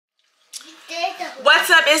What's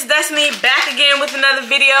up, it's Destiny back again with another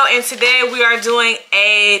video, and today we are doing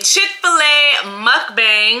a Chick-fil-A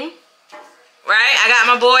mukbang. Right, I got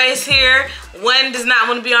my boys here. One does not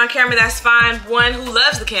want to be on camera, that's fine. One who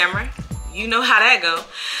loves the camera, you know how that go.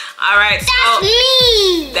 All right, that's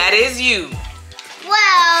me. That is you.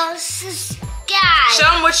 Well, guys,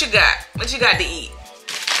 show them what you got. What you got to eat?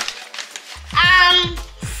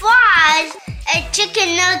 Fries and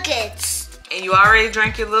chicken nuggets. And you already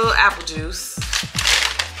drank your little apple juice.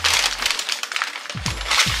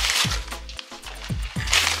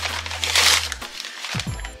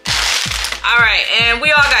 All right, and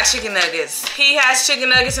we all got chicken nuggets. He has chicken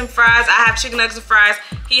nuggets and fries. I have chicken nuggets and fries.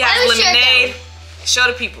 He has lemonade. Show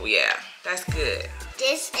the people, yeah, that's good.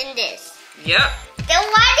 This and this. Yep. Then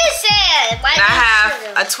why did it?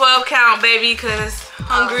 I have a 12 count, baby, cause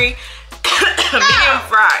hungry. Medium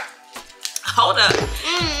fried. Hold up.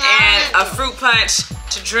 And a fruit punch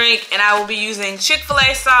to drink, and I will be using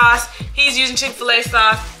Chick-fil-A sauce. He's using Chick-fil-A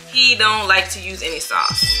sauce. He don't like to use any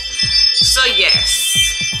sauce. So yes,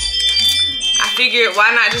 I figured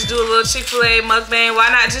why not just do a little Chick-fil-A mukbang? Why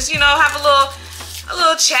not just, you know, have a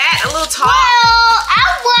little chat, a little talk? Well,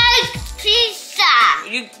 I like pizza.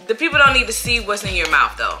 The people don't need to see what's in your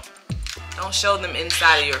mouth though. Don't show them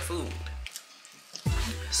inside of your food.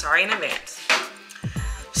 Sorry in advance.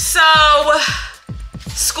 So,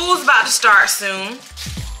 school's about to start soon.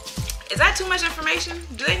 Is that too much information?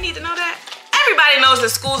 Do they need to know that? Everybody knows that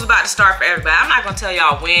school's about to start for everybody. I'm not gonna tell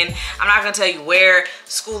y'all when. I'm not gonna tell you where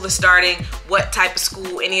school is starting, what type of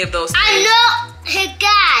school, any of those things. I know, hey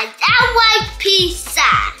guys, I like pizza.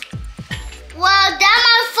 Well, that's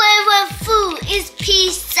my favorite food is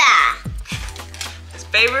pizza. His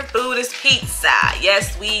favorite food is pizza.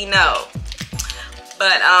 Yes, we know.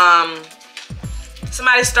 But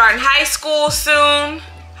somebody's starting high school soon.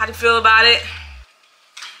 How do you feel about it?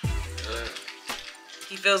 Good.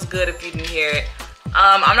 He feels good if you didn't hear it.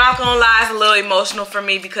 I'm not gonna lie, it's a little emotional for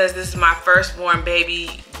me because this is my firstborn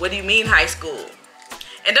baby. What do you mean high school?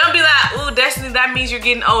 And don't be like, ooh, Destiny, that means you're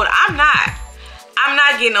getting old. I'm not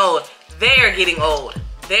getting old. They're getting old.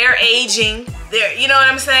 They're aging. You know what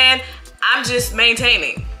I'm saying? I'm just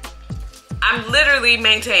maintaining. I'm literally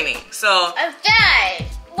maintaining. So. Okay.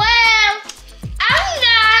 Well, I'm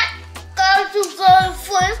not going to go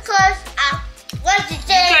first because what you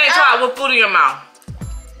say? You can't talk with food in your mouth.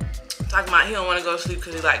 Talking about he don't want to go to sleep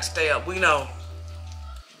because he likes to stay up. We know.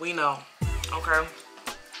 We know. Okay.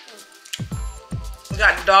 We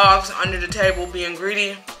got the dogs under the table being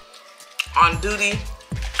greedy, on duty.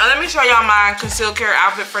 Now let me show y'all my concealed carry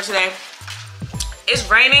outfit for today. It's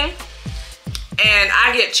raining and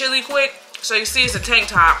I get chilly quick. So you see it's a tank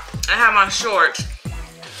top. I have my shorts.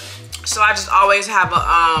 So I just always have a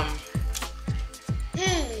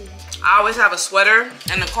I always have a sweater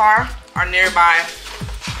in the car or nearby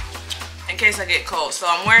in case I get cold. So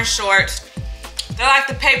I'm wearing shorts. They're like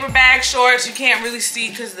the paper bag shorts. You can't really see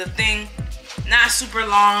because the thing not super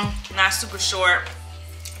long, not super short.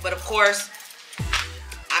 But of course,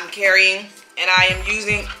 I'm carrying and I am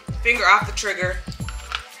using finger off the trigger.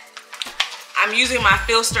 I'm using my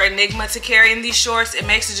Filster Enigma to carry in these shorts. It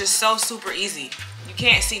makes it just so super easy. You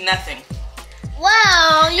can't see nothing.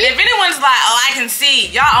 Well, and if anyone's like, oh, I can see,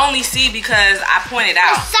 y'all only see because I pointed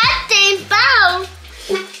out. Something about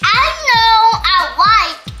I know I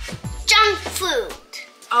like junk food.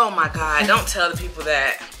 Oh my God, don't tell the people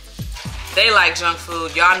that. They like junk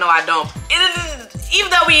food. Y'all know I don't. Even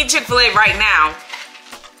though we eat Chick-fil-A right now,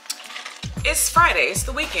 it's Friday, it's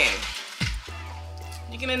the weekend.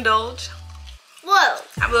 You can indulge. Whoa.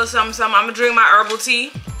 Have a little something, something. I'm gonna drink my herbal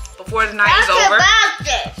tea before the night is over. About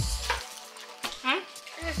this.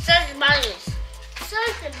 It's such about this.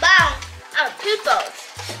 Such about our people.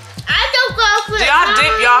 I don't go for do y'all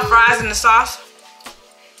dip y'all fries in the sauce?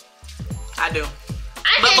 I do.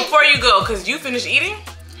 But before you go, cause you finished eating?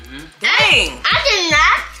 Dang. I did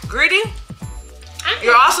not. Greedy?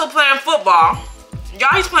 You're also playing football.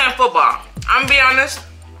 Y'all, he's playing football. I'm gonna be honest.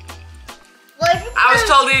 I was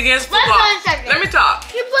totally against football. Let me talk.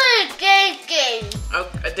 He played a game.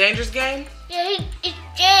 A dangerous game? Yeah, it's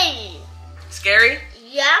scary. Scary?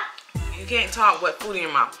 Yeah. You can't talk with food in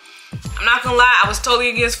your mouth. I'm not gonna lie, I was totally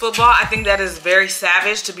against football. I think that is very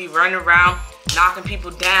savage to be running around, knocking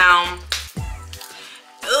people down.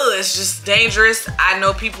 Ugh, it's just dangerous. I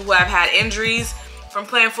know people who have had injuries from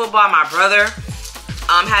playing football. My brother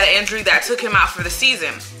had an injury that took him out for the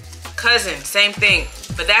season. Cousin, same thing.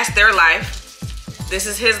 But that's their life. This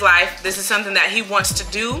is his life. This is something that he wants to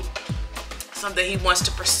do, something he wants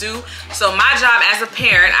to pursue. So my job as a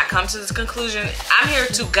parent, I come to this conclusion, I'm here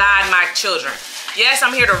to guide my children. Yes,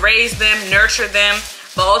 I'm here to raise them, nurture them.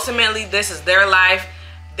 But ultimately, this is their life.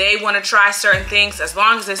 They want to try certain things as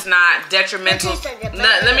long as it's not detrimental.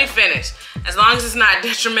 Let me finish. As long as it's not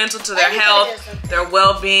detrimental to their health, their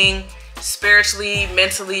well-being, spiritually,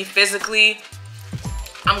 mentally, physically,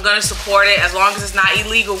 I'm going to support it. As long as it's not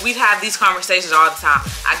illegal. We have these conversations all the time.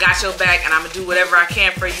 I got your back and I'm going to do whatever I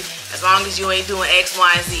can for you as long as you ain't doing X,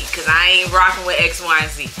 Y, and Z, because I ain't rocking with X, Y, and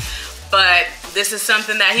Z. But this is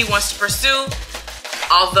something that he wants to pursue.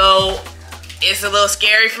 Although it's a little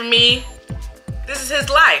scary for me, this is his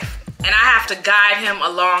life. And I have to guide him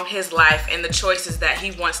along his life and the choices that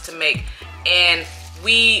he wants to make. And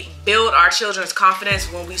we build our children's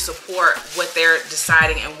confidence when we support what they're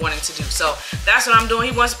deciding and wanting to do. So that's what I'm doing.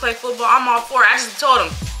 He wants to play football. I'm all for it. I just told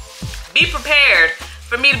him, be prepared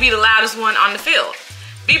for me to be the loudest one on the field.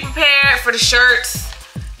 Be prepared for the shirts.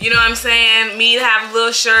 You know what I'm saying? Me to have a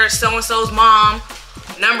little shirt, so-and-so's mom,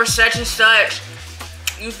 number such and such.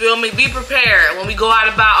 You feel me? Be prepared when we go out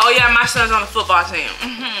about, oh yeah, my son's on the football team.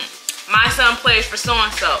 My son plays for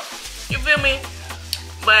so-and-so. You feel me?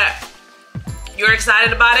 But you're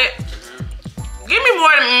excited about it? Give me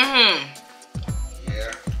more than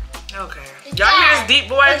yeah. Okay. Y'all hear this deep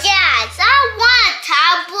voice? Guys, I want a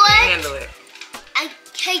tablet. Handle it.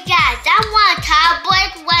 Okay, guys, I want a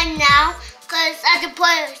tablet right now because I can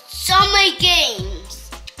play so many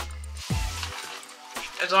games.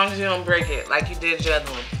 As long as you don't break it like you did the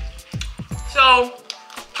other one. So,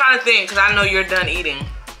 trying to think, because I know you're done eating.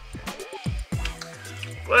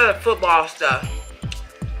 What are the football stuff?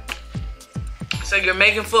 So you're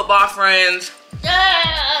making football friends.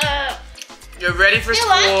 Yeah. You're ready for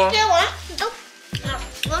school.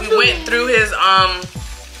 We went through his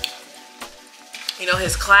you know,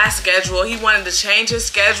 his class schedule. He wanted to change his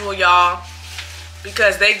schedule, y'all,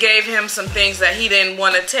 because they gave him some things that he didn't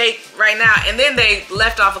want to take right now, and then they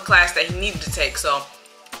left off a class that he needed to take. So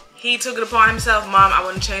he took it upon himself. Mom, I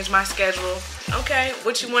want to change my schedule. Okay,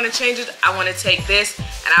 what you want to change it? I want to take this,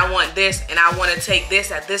 and I want this, and I want to take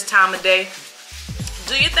this at this time of day.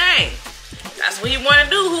 Do your thing. That's what you want to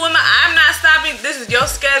do. Who am I? I'm not stopping. This is your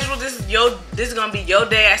schedule. This is gonna be your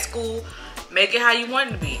day at school. Make it how you want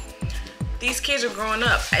it to be. These kids are growing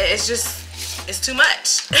up. It's just, it's too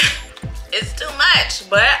much. It's too much,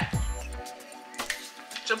 but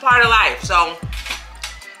it's a part of life. So,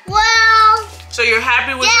 well, so you're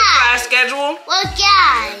happy with your class schedule? Well,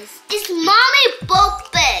 guys, it's Mommy's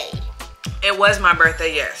birthday. It was my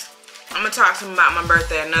birthday, yes. I'm gonna talk to him about my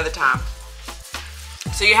birthday another time.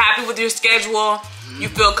 So you're happy with your schedule? You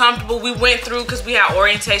feel comfortable? We went through, because we had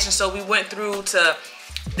orientation, so we went through to,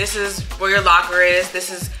 this is where your locker is,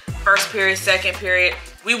 this is first period, second period.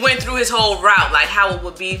 We went through his whole route, like how it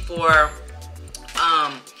would be for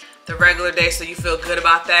the regular day, so you feel good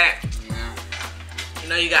about that? Yeah. You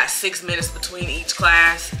know, you got 6 minutes between each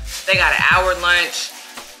class. They got an hour lunch.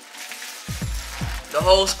 The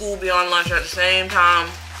whole school be on lunch at the same time,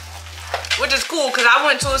 which is cool, because I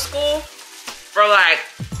went to a school for like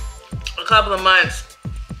a couple of months,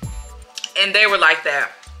 and they were like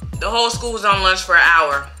that. The whole school was on lunch for an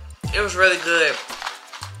hour. It was really good.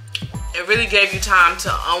 It really gave you time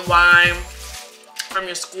to unwind from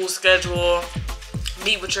your school schedule,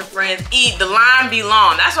 meet with your friends, eat. The line be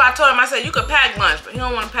long. That's why I told him, I said, you could pack lunch, but he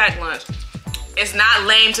don't want to pack lunch. It's not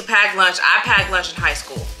lame to pack lunch. I packed lunch in high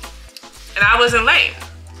school, and I wasn't lame.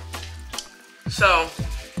 So,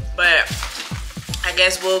 but I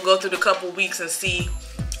guess we'll go through the couple weeks and see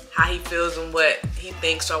how he feels and what he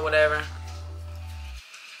thinks or whatever.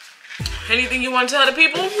 Anything you want to tell the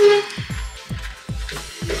people?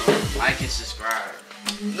 Like and subscribe.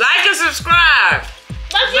 Like and subscribe.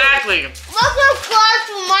 Exactly. Subscribe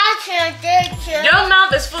to my channel, Your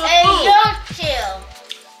mouth is full of and food. your channel.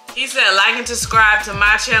 He said like and subscribe to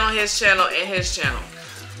my channel, his channel, and his channel.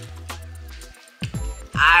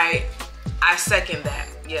 I second that.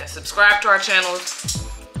 Yeah, subscribe to our channels.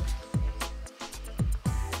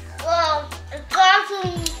 Well, subscribe to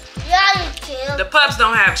your channel. The pups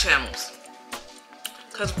don't have channels.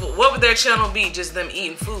 Because what would their channel be? Just them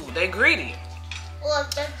eating food. They greedy. Well,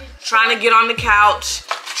 that's Trying to get on the couch,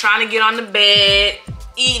 trying to get on the bed,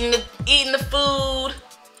 eating the food.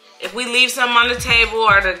 If we leave something on the table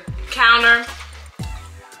or the counter,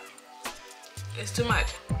 it's too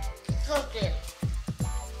much. something.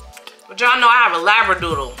 But y'all know I have a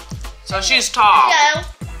Labradoodle, so she's tall. Yeah.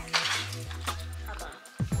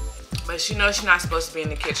 But she knows she's not supposed to be in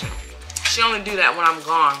the kitchen. She only do that when I'm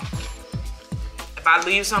gone. If I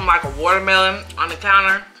leave something like a watermelon on the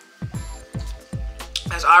counter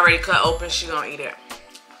that's already cut open, she gonna eat it.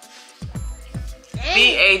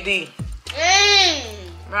 B-A-D.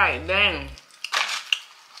 Right, dang.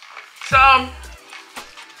 So,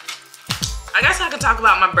 I guess I could talk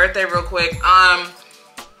about my birthday real quick.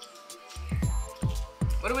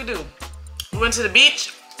 What did we do? We went to the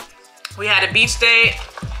beach. We had a beach day.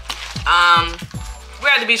 We were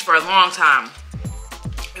at the beach for a long time.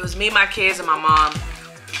 It was me, my kids, and my mom.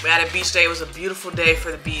 We had a beach day. It was a beautiful day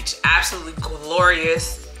for the beach. Absolutely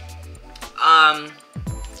glorious.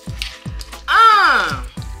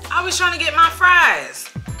 I was trying to get my fries.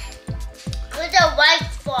 With the white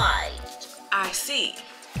fries. I see.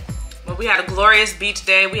 But we had a glorious beach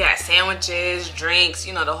day. We had sandwiches, drinks,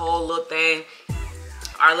 you know, the whole little thing.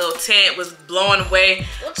 Our little tent was blowing away,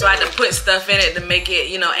 so I had to put stuff in it to make it,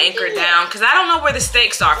 you know, anchor down. Because I don't know where the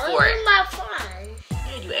stakes are for it. My fries?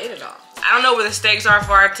 Yeah, you ate it all. I don't know where the stakes are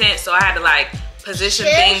for our tent, so I had to, like, position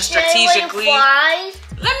things strategically.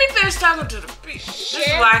 Let me finish talking to the beach. This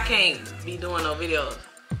is why I can't be doing no videos.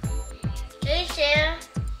 Can you share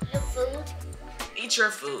your food? Eat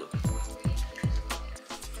your food.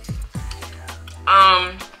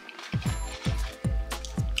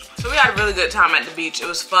 So we had a really good time at the beach. It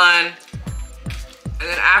was fun. And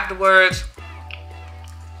then afterwards,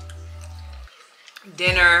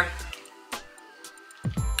 dinner.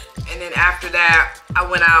 And then after that, I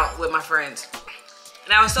went out with my friends.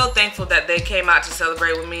 And I was so thankful that they came out to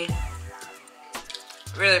celebrate with me.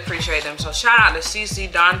 Really appreciate them. So shout out to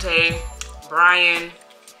Cece, Dante, Brian,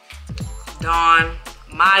 Dawn,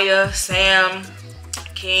 Maya, Sam,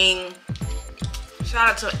 King. Shout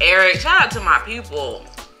out to Eric. Shout out to my people.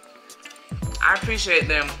 I appreciate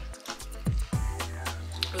them.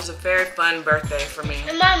 It was a very fun birthday for me.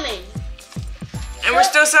 And mommy. And we're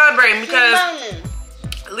still celebrating because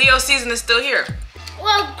Leo season is still here.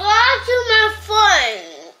 Well, go to my friends.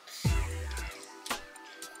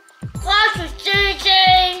 Go to JJ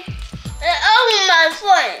and all my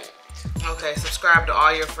friends. Okay, subscribe to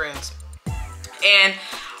all your friends. And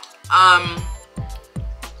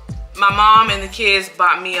my mom and the kids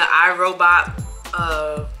bought me an iRobot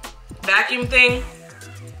vacuum thing,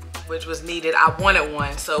 which was needed. I wanted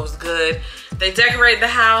one, so it was good. They decorated the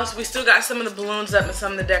house. We still got some of the balloons up and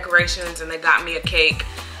some of the decorations, and they got me a cake.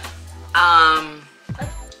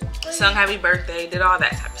 Sung happy birthday, did all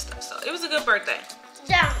that type of stuff. So it was a good birthday.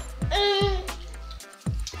 Yeah.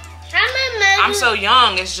 I'm so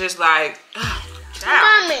young, it's just like,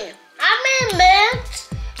 Mommy, how many minutes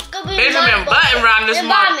could be Benjamin Button around this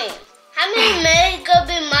month. Mommy, how many minutes could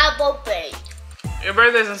be my birthday? Your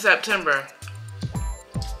birthday's in September.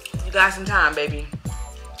 You got some time, baby.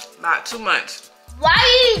 About 2 months. Why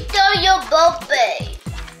you do your birthday?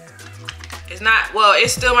 It's not, well,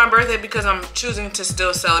 it's still my birthday because I'm choosing to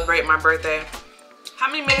still celebrate my birthday. How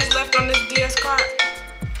many minutes left on this DS card?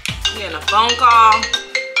 We in a phone call.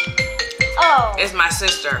 Oh. It's my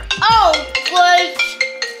sister. Oh, great.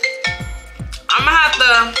 I'm gonna have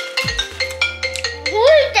to Who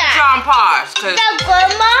is that? try and pause because That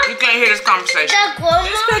grandma? you can't hear this conversation. That grandma?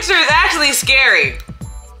 This picture is actually scary.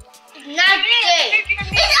 Not good.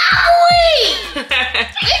 It's ugly.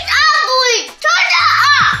 It's ugly. Turn that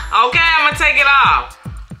up. Okay, I'm gonna take it off.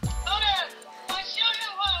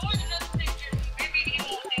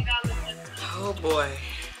 Oh boy.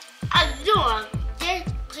 This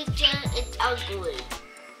picture is ugly.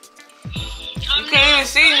 You can't even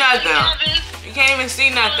see nothing. You can't even see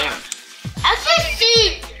nothing. I can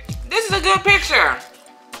see This is a good picture.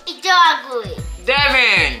 it's ugly.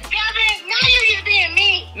 Devin. Now you're just being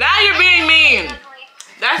mean. Now you're being mean.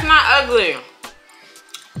 That's not ugly.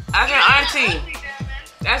 That's an auntie.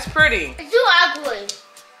 That's pretty. It's too ugly.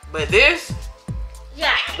 But this?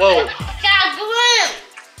 Yeah. Whoa. It's ugly.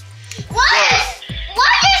 What is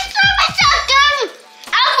some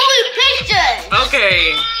ugly pictures?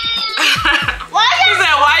 Okay. Why He is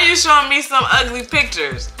said, why are you showing me some ugly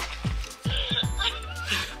pictures?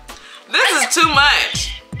 This is too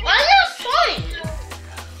much. Why are you fun?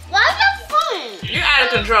 Why are you fun? You're out of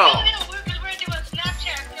control.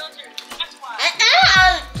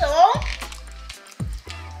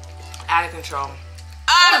 Out of control.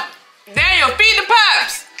 Daniel, feed the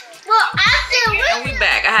pups. Well, after And we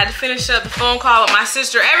back. I had to finish up the phone call with my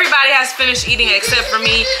sister. Everybody has finished eating except for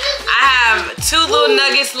me. I have 2 little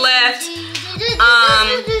nuggets left.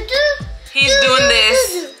 He's doing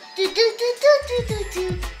this.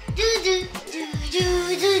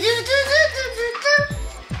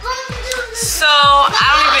 So I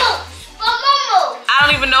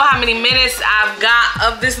don't even know how many minutes I've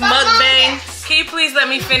got of this mukbang. Can you please let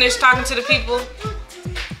me finish talking to the people?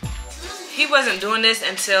 He wasn't doing this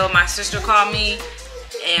until my sister called me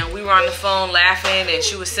and we were on the phone laughing and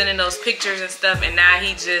she was sending those pictures and stuff, and now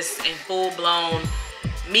he just in full-blown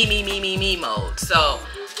me mode. So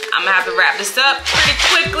I'm gonna have to wrap this up pretty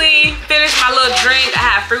quickly, finish my little drink. I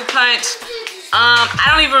have fruit punch I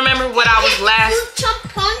don't even remember what I was last.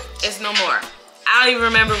 It's no more. I don't even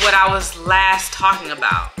remember what I was last talking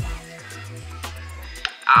about.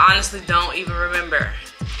 I honestly don't even remember.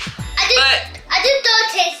 I just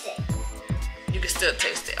don't taste it. You can still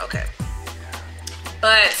taste it, okay.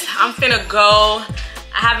 But I'm finna go.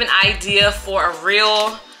 I have an idea for a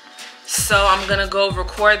reel, so I'm gonna go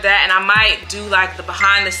record that, and I might do like the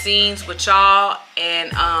behind the scenes with y'all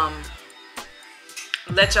and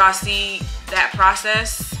let y'all see that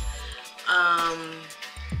process.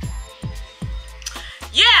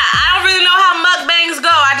 Yeah, I don't really know how mukbangs go.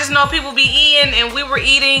 I just know people be eating, and we were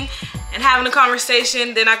eating and having a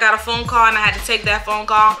conversation. Then I got a phone call, and I had to take that phone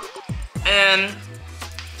call. And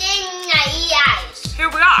here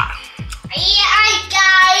we are. I eat ice,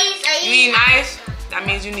 guys. You eating ice? That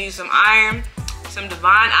means you need some iron, some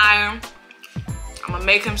divine iron. I'm gonna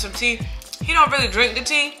make him some tea. He don't really drink the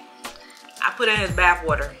tea. I put in his bath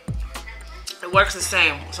water. It works the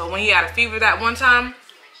same. So when he had a fever that one time,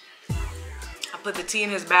 I put the tea in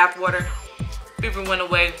his bath water. Fever went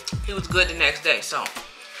away. He was good the next day. So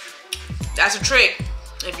that's a trick.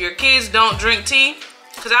 If your kids don't drink tea,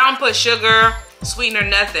 because I don't put sugar, sweetener,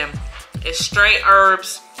 nothing. It's straight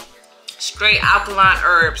herbs, straight alkaline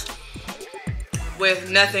herbs with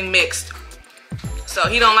nothing mixed. So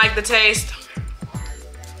he don't like the taste.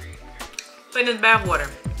 Put in his bath water.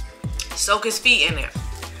 Soak his feet in it.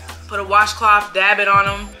 Put a washcloth, dab it on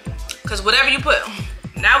him. Because whatever you put,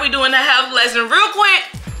 now we doing a health lesson real quick.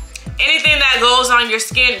 Anything that goes on your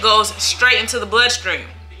skin goes straight into the bloodstream.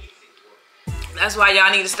 That's why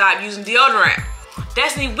y'all need to stop using deodorant.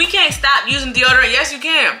 Destiny, we can't stop using deodorant. Yes, you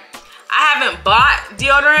can. I haven't bought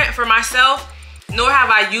deodorant for myself, nor have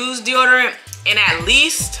I used deodorant in at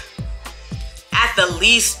the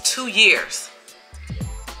least 2 years.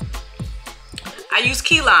 I use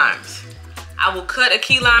key limes. I will cut a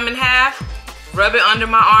key lime in half, rub it under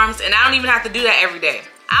my arms, and I don't even have to do that every day.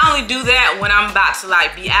 I only do that when I'm about to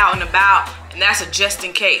like be out and about, and that's a just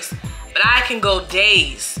in case. But I can go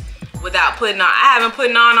days without putting on. I haven't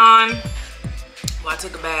put none on. Well, I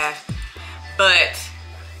took a bath, but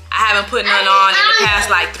I haven't put none on in the past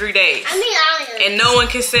like 3 days. I mean iron. And no one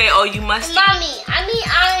can say, oh, you must. Mommy, I mean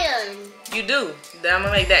iron. You do. Then I'm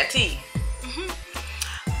gonna make that tea.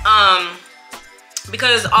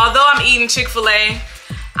 Because although I'm eating Chick-fil-A,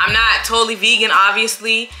 I'm not totally vegan,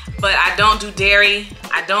 obviously, but I don't do dairy.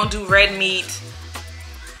 I don't do red meat.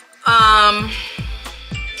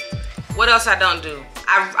 What else I don't do?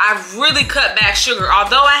 I've really cut back sugar.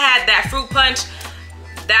 Although I had that fruit punch,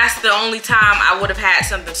 that's the only time I would have had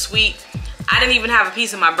something sweet. I didn't even have a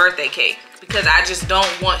piece of my birthday cake because I just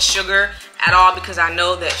don't want sugar at all, because I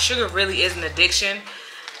know that sugar really is an addiction.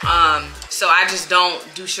 So I just don't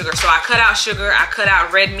do sugar. So I cut out sugar, I cut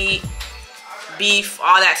out red meat, beef,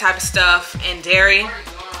 all that type of stuff, and dairy.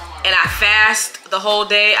 And I fast the whole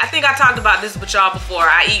day. I think I talked about this with y'all before.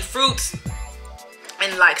 I eat fruits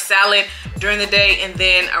and like salad during the day, and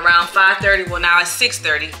then around 5:30, well now it's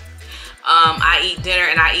 6:30, I eat dinner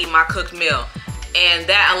and I eat my cooked meal. And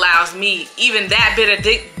that allows me, even that bit of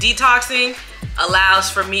detoxing allows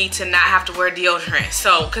for me to not have to wear deodorant.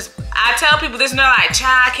 So, because I tell people this and they're like,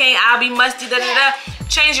 child, I'll be musty, da da da.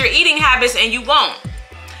 Change your eating habits and you won't.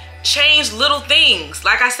 Change little things.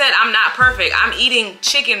 Like I said, I'm not perfect. I'm eating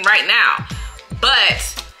chicken right now.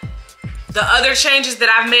 But the other changes that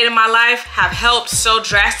I've made in my life have helped so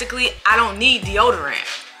drastically, I don't need deodorant.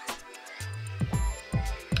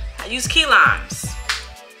 I use key limes.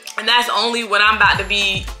 And that's only when I'm about to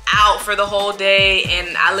be out for the whole day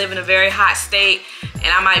and I live in a very hot state and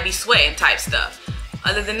I might be sweating type stuff.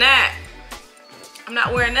 Other than that, I'm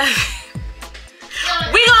not wearing nothing.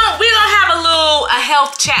 We gonna have a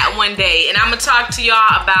health chat one day, and I'm gonna talk to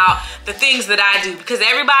y'all about the things that I do, because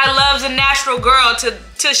everybody loves a natural girl till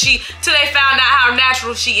they found out how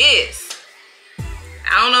natural she is.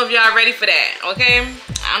 I don't know if y'all ready for that, okay?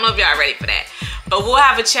 I don't know if y'all ready for that. But we'll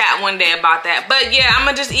have a chat one day about that. But yeah, I'm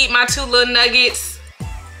gonna just eat my 2 little nuggets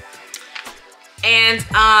and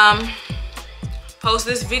post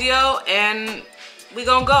this video, and we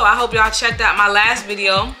gonna go. I hope y'all checked out my last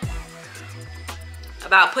video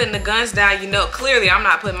about putting the guns down. You know, clearly I'm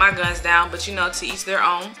not putting my guns down, but you know, to each their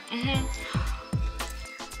own.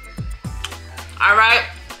 All right.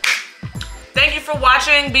 Thank you for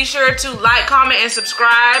watching. Be sure to like, comment, and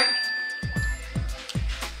subscribe.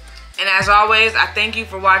 And as always, I thank you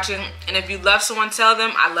for watching. And if you love someone, tell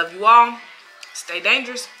them I love you all. Stay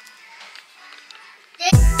dangerous.